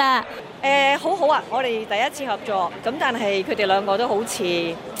十足啊！好好啊！我哋第一次合作，咁但係佢哋兩個都好似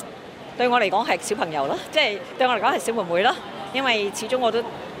對我嚟講係小朋友咯，即係對我嚟講係小妹妹咯，因為始終我都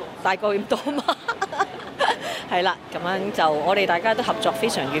大個咁多嘛，係啦，咁樣就我哋大家都合作非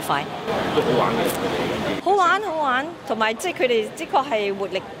常愉快，都好玩嘅，好玩，同埋即係佢哋的確係活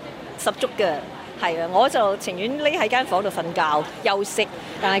力十足嘅，係啊，我就情願匿喺間房度瞓覺休息，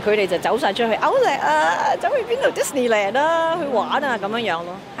但係佢哋就走晒出去 Outlet 啊，走去邊度 Disneyland 啊，去玩啊咁樣樣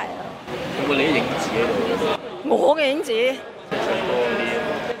咯，係啊。有冇你啲影子喺度？我嘅影子。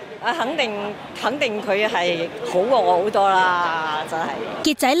肯定佢係好過我好多啦，真係。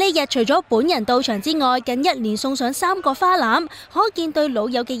傑仔呢日除咗本人到場之外，近1年送上3個花籃，可見對老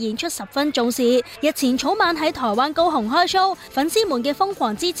友嘅演出十分重視。日前草蜢喺台灣高雄開 show， 粉絲們嘅瘋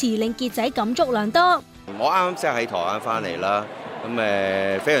狂支持令傑仔感觸良多。我啱啱即係喺台灣翻嚟啦，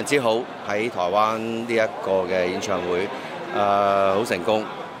咁非常之好，喺台灣呢一個嘅演唱會，好成功。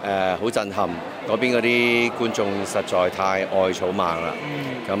好震撼，嗰邊嗰啲觀眾實在太愛草蜢啦。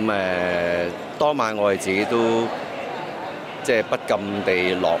咁當晚我哋自己都即係不禁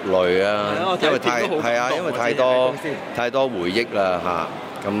地落淚啊，因為太多回憶啦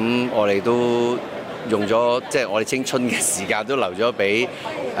嚇。咁我哋都用咗即係我哋青春嘅時間都留咗俾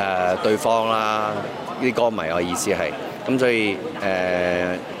對方啦，啲歌迷我意思係。咁所以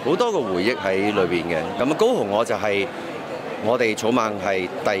好多個回憶喺裏邊嘅。咁高雄我就係。我哋草蜢係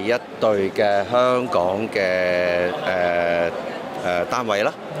第一隊嘅香港嘅單位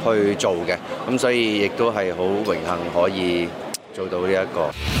啦，去做嘅，咁所以亦都係好榮幸可以做到呢一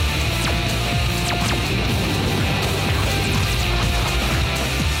個。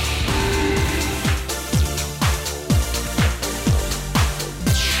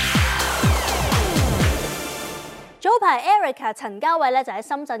早排 Erica 陳家偉咧就喺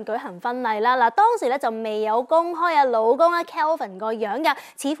深圳舉行婚禮啦。嗱，當時咧就未有公開阿老公啦 Kelvin 個樣㗎，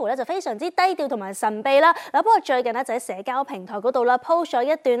似乎咧就非常之低調同埋神秘啦。嗱，不過最近咧就喺社交平台嗰度啦 post 咗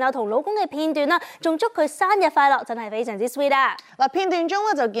一段啊同老公嘅片段啦，仲祝佢生日快樂，真係非常之 sweet 啊！嗱，片段中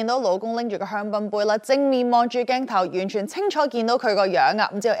咧就見到老公拎住個香檳杯啦，正面望住鏡頭，完全清楚見到佢個樣啊！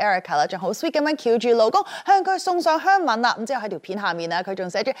咁之後 Erica 啦仲好 sweet 咁樣翹住老公，向佢送上香吻啦。咁之後喺條片下面啊，佢仲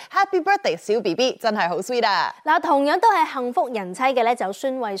寫住 Happy Birthday 小 BB， 真係好 sweet 啊！嗱，同樣都係幸福人妻嘅咧，就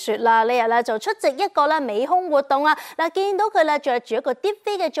孫慧雪啦，呢日咧就出席一個咧美胸活動啊！嗱，見到佢咧着住一個 deep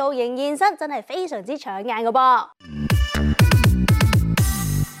V 嘅造型現身，真係非常之搶眼嘅噃。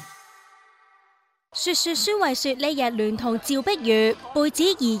雪雪孫慧雪呢日聯同趙碧如、貝子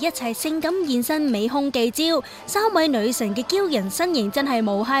怡一齊性感現身美胸記招，3位女神嘅驕人身形真係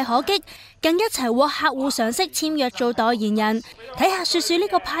無懈可擊，更一齊獲客戶賞識簽約做代言人。睇下雪雪呢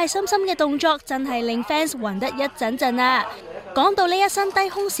個派心心嘅動作，真係令 fans 暈得一陣陣啊！講到呢一身低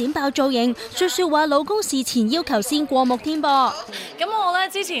胸閃爆造型，雪雪話老公事前要求先過目添噃。咁我咧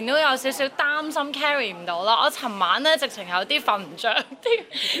之前都有少少擔心 carry 唔到啦，我尋晚咧直情有啲瞓唔着添，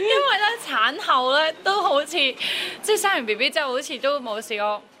因為咧產後咧都好似即係生完 BB 之後好似都冇試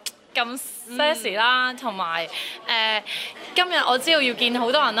過咁 sexy 啦，同埋今日我知道要見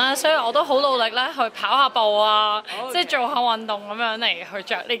好多人啦，所以我都好努力咧去跑下步啊，即係做下運動咁樣嚟去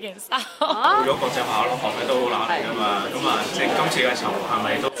着呢件衫。到咗國際學校咯，學費都好難㗎嘛，咁啊，即係今次嘅籌係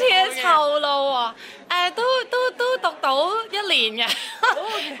咪都？今次嘅籌路啊，都讀到1年嘅，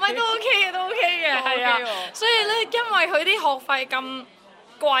唔係都 OK 嘅，都 OK 嘅，係啊，所以咧因為佢啲學費咁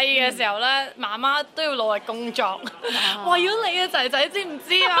貴嘅時候咧，媽媽都要努力工作，為咗你嘅仔仔，知唔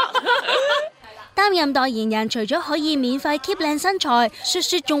知啊？擔任代言人，除咗可以免費 keep 靚身材，雪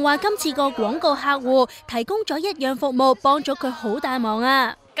雪仲話今次個廣告客戶提供咗一樣服務，幫咗佢好大忙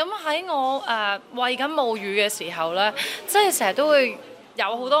啊！咁喺我餵緊母乳嘅時候咧，即係成日都會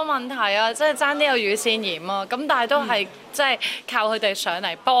有好多問題啊，即係爭啲有乳腺炎啊，咁但係都係即係靠佢哋上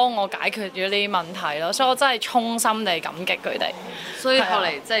嚟幫我解決咗呢啲問題咯，所以我真係衷心地感激佢哋。所以後嚟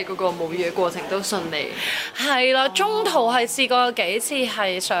即係嗰個母乳嘅過程都順利。係啦，中途係試過有幾次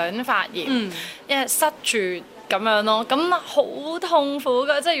係想發炎，因為塞住。咁樣咯，咁好痛苦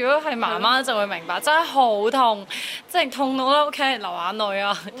㗎，即係如果係媽媽就會明白，真係好痛，即係痛到咧屋企人流眼淚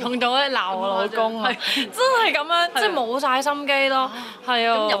啊，痛到咧鬧我老公啊，真係咁樣，即係冇晒心機咯，係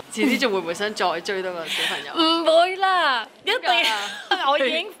啊。咁遲啲仲會唔會想再追多個小朋友？唔會啦，一定我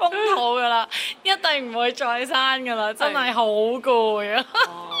已經封肚㗎啦，一定唔會再生㗎啦，真係好攰啊！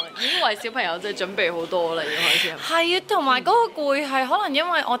已經為小朋友即係準備好多啦，已經開始。係啊，同埋嗰個攰係可能因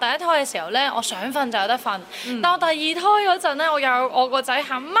為我第一胎嘅時候咧，我想瞓就有得瞓，但我第二胎嗰陣咧，我有我個仔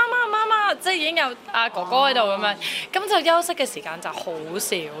喊媽媽媽媽，即係已經有阿哥哥喺度咁樣，咁就休息嘅時間就好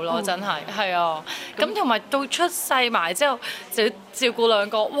少咯，真係係啊。咁同埋到出世埋之後，就要照顧兩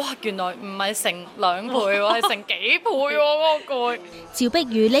個，哇！原來唔係成2倍喎，係成幾倍喎嗰個攰。趙碧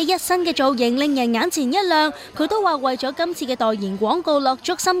如呢一身嘅造型令人眼前一亮，佢都話為咗今次嘅代言廣告落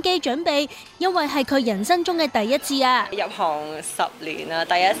足心機準備，因為係佢人生中嘅第一次啊！入行10年啦，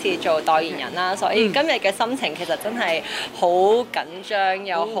第一次做代言人啦，所以今日嘅心情其實真係好緊張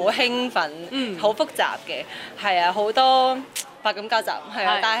又好興奮，好複雜嘅，係啊，好多百感交集，係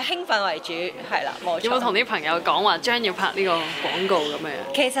啊，但係興奮為主，係啦，冇錯。有冇同啲朋友講話將要拍呢個廣告咁樣？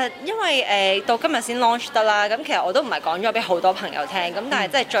其實因為到今日先 launch 得啦，咁其實我都唔係講咗俾好多朋友聽，咁但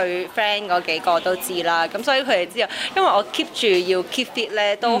係即係最 friend 嗰幾個都知啦，咁所以佢哋知道，因為我 keep 住要 keep fit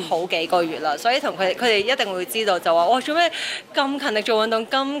咧，都好幾個月啦，所以同佢哋一定會知道就話，哇做咩咁勤力做運動，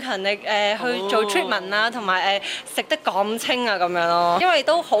咁勤力去做 treatment 啦，同埋食得咁清啊咁樣咯，因為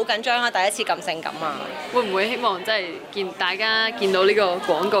都好緊張啊，第一次咁性感啊，會唔會希望即係見大家見到呢個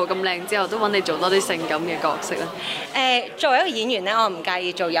廣告咁靚之後，都揾你做多啲性感嘅角色咧？作為一個演員咧，我唔介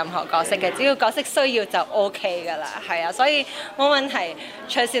意做任何角色嘅，只要角色需要就 OK 㗎啦，係啊，所以冇問題，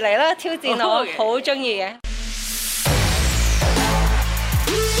隨時嚟啦，挑戰我好中意嘅。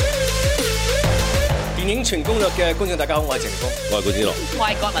電影全攻略嘅觀眾大家好，我係程峰，我係古天樂，我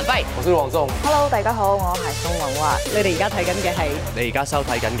係郭文輝，我係黃宗。Hello， 大家好，我係宋文華。你哋而家睇緊嘅係？你而家收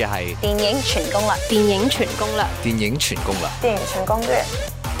睇緊嘅係電影全攻略。電影全攻略。電影全攻略。電影全攻略。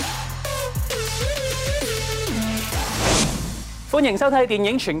歡迎收睇電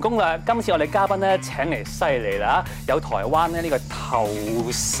影全攻略。今次我哋嘉賓咧請嚟犀利啦，有台灣咧呢個頭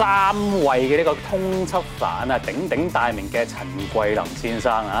3位嘅呢個通緝犯啊，鼎鼎大名嘅陳桂林先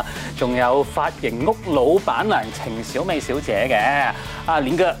生啊，仲有髮型屋老闆娘程小美小姐嘅。啊，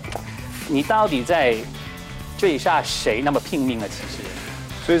林哥，你到底在追殺誰那麼拼命呢？其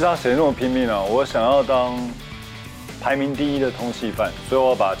實追殺誰那麼拼命啊？我想要當排名第1的通緝犯，所以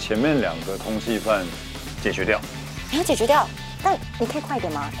我把前面2個通緝犯解決掉。你要解決掉？但你可以快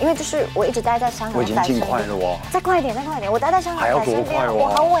點嗎？因為就是我一直待在香港，我已經盡快了喎。再快一點，再快一點！我待在香港還要多快喎？我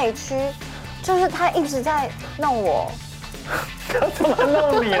好委屈，就是他一直在弄我。他怎麼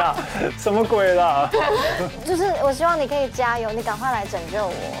弄你啦？什麼鬼啦？就是我希望你可以加油，你趕快來拯救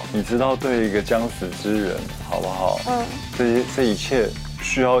我。你知道對一個將死之人，好不好？這一切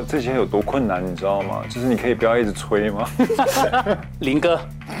需要這些有多困難，你知道嗎？就是你可以不要一直催嗎？連哥，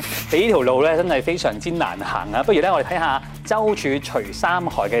你呢條路咧真係非常之難行啊！不如咧我哋睇下周處除三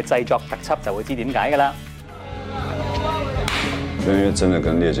害嘅製作特輯，就會知點解㗎啦。因為真的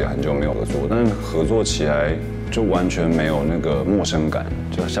跟烈姐很久沒有合作，但是合作起來就完全沒有那個陌生感，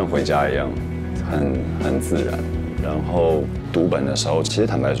就像回家一樣，很自然。然後讀本的時候，其實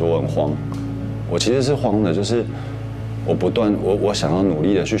坦白說我很慌，我其實是慌的，就是我想要努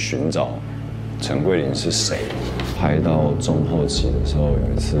力的去尋找陳桂林是誰。拍到中後期的時候，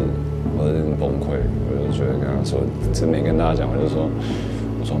有一次我有點崩潰，我就覺得跟他說，只沒跟大家講，我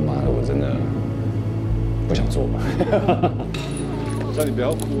說媽的，我真的不想做。我叫你不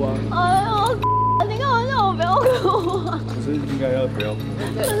要哭啊！哎呦，你幹嘛叫我不要哭啊？可是應該要不要哭？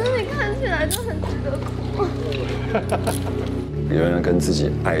可是你看起來就很值得哭。原來跟自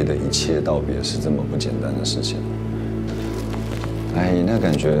己愛的一切道別是這麼不簡單的事情。哎，那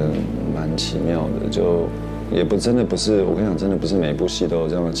感覺蠻奇妙的，就也不真的不是，我跟你講，真的不是每部戲都有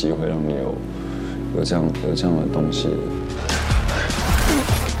這樣的機會讓你有這樣的東西。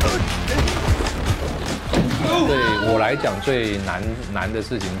對我來講，最難的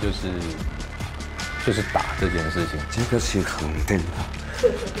事情就是打這件事情。這個是肯定的。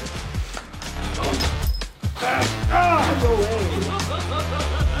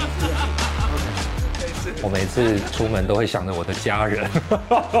我每次出门都会想着我的家人，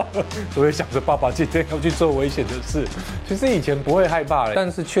都会想着爸爸今天要去做危险的事。其实以前不会害怕，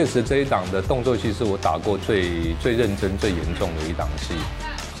但是确实这一档的动作戏是我打过最认真、最严重的一档戏。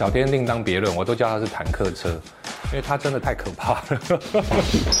小天另当别论，我都叫他是坦克车，因为他真的太可怕了。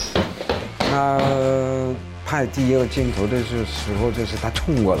他拍第二镜头的时候，就是他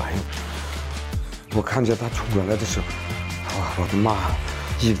冲过来，我看见他冲过来的时候，哇，我的妈！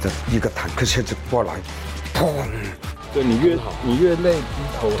一个坦克车子过来，砰！对你越累低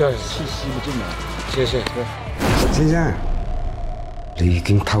头，对，气吸不进来。谢谢。先生，你已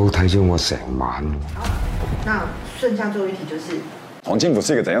經偷睇咗我成晚。那剩下最後一題就是黃金福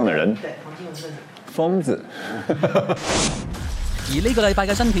是一個怎樣的人？對，黃金福是瘋子。而呢個禮拜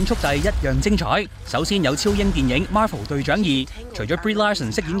嘅新片速遞一樣精彩。首先有超英電影《Marvel 隊長2》，除咗 Brie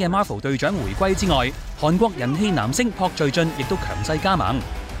Larson 飾演嘅 Marvel 隊長回歸之外，韓國人氣男星朴敘俊亦都強勢加盟。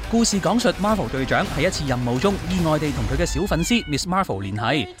故事講述 Marvel 隊長喺一次任務中意外地同佢嘅小粉絲 Miss Marvel 聯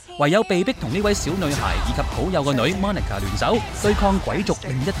繫，唯有被逼同呢位小女孩以及好友嘅女 Monica 聯手，對抗鬼族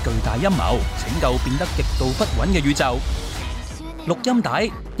另一巨大陰謀，拯救變得極度不穩嘅宇宙。錄音帶，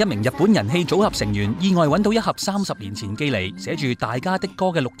一名日本人氣組合成員意外揾到一盒30年前寄嚟寫住大家的歌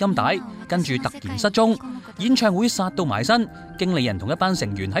嘅錄音帶，跟住突然失蹤。演唱會殺到埋身，經理人同一班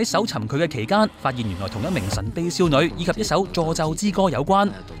成員喺搜尋佢嘅期間，發現原來同一名神秘少女以及一首詛咒之歌有關，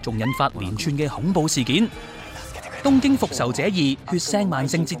仲引發連串嘅恐怖事件。東京復仇者2血腥萬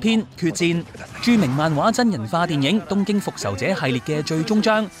聖節篇決戰，著名漫畫真人化電影《東京復仇者》系列嘅最終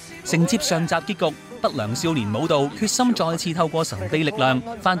章，承接上集結局。不良少年舞蹈決心再次透過神秘力量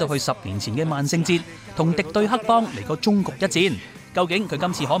翻到去10年前嘅萬聖節，同敵對黑幫嚟個終局一戰。究竟佢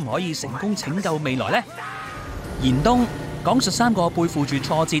今次可唔可以成功拯救未來呢？燃冬講述3個背負住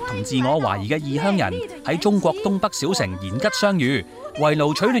挫折同自我懷疑嘅異鄉人喺中國東北小城延吉相遇，圍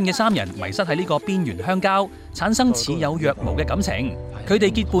爐取暖嘅3人迷失喺呢個邊緣鄉郊，產生似有若無嘅感情。佢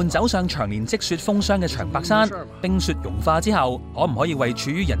哋結伴走上長年積雪風霜嘅長白山，冰雪融化之後，可唔可以為處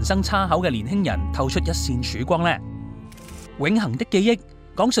於人生叉口嘅年輕人透出一線曙光呢？永恆的記憶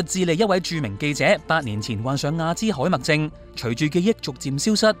講述智利一位著名記者8年前患上亞茲海默症，隨住記憶逐漸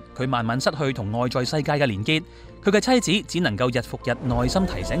消失，佢慢慢失去同外在世界嘅連結。佢嘅妻子只能夠日復日內心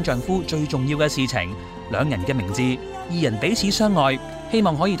提醒丈夫最重要嘅事情，兩人嘅名字，二人彼此相愛，希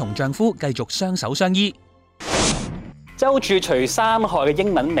望可以同丈夫繼續相守相依。周處除3害嘅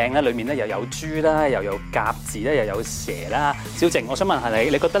英文名咧，裏面咧又有豬啦，又有鴿字啦，又有蛇啦。小靜，我想問下你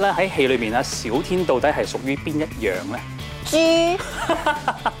覺得咧喺戲裏面啊，小天到底係屬於邊一樣呢？豬。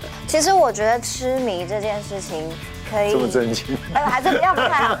其實我覺得痴迷這件事情可以。這麼正經。還是比較不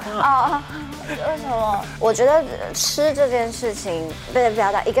太好哦。為什麼？我覺得吃這件事情，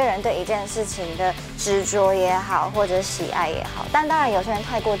表達一個人對一件事情的執着也好，或者喜愛也好。但當然，有些人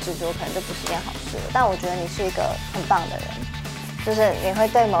太過執着，可能就不是件好事了。但我覺得你是一個很棒的人，就是你會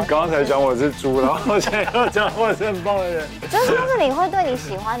對某。你剛才講我是豬，然後現在又講我是很棒的人。就是你會對你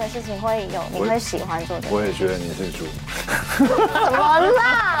喜歡的事情你會喜歡做的。我也覺得你是豬。怎麼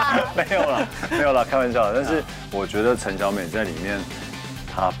啦？沒有啦，開玩笑。但是我覺得陳小美在裡面。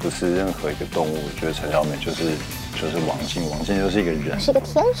她不是任何一個動物，我覺得陳小美就是王靜，王靜就是一個人，是一個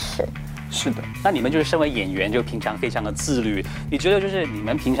天使。是的。那你們就是身為演員，就平常非常的自律。你覺得就是你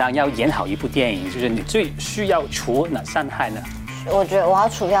們平常要演好一部電影，就是你最需要除哪3害呢？我覺得我要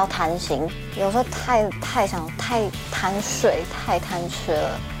除掉貪心，有時候太貪睡、太貪吃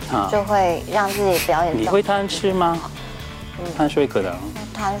了，就會讓自己表演。你會貪吃嗎？貪睡可能。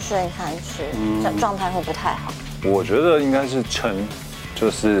貪睡貪吃，狀態會不太好。我覺得應該是撐。就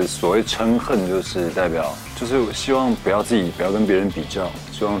是所謂嗔恨，就是代表，就是希望不要跟別人比較，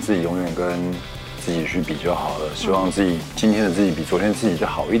希望自己永遠跟自己去比就好了，希望自己今天的自己比昨天自己再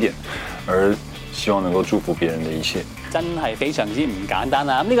好一點，而希望能夠祝福別人的一切。真係非常之唔簡單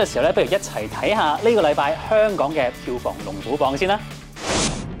啊！咁呢個時候咧，不如一齊睇下呢個禮拜香港嘅票房龍虎榜先啦。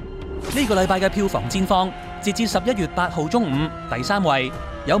呢個禮拜嘅票房戰況，截至11月8號中午，第3位。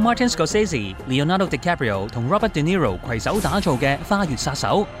有 Martin Scorsese、Leonardo DiCaprio 同 Robert De Niro 攜手打造嘅《花月殺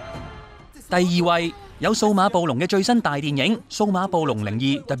手》。第2位有數碼暴龍嘅最新大電影《數碼暴龍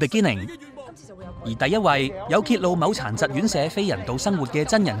02 The Beginning》。而第1位有揭露某殘疾院舍非人道生活嘅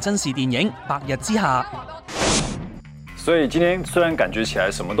真人真事電影《白日之下》。所以今天雖然感覺起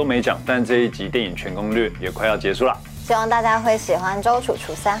來什麼都沒講，但這一集電影全攻略也快要結束啦。希望大家會喜歡周楚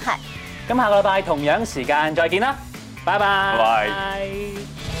除3害。咁下個禮拜同樣時間再見啦。拜拜。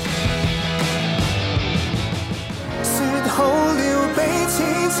說好了彼此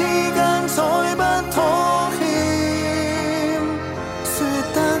之間再不妥協，說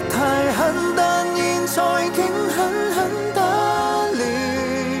得太狠，但現在竟狠狠打臉。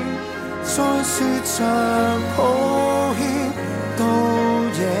再說着抱歉，都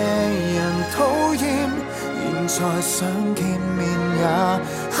惹人討厭。現在想見面也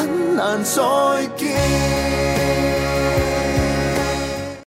很難再見。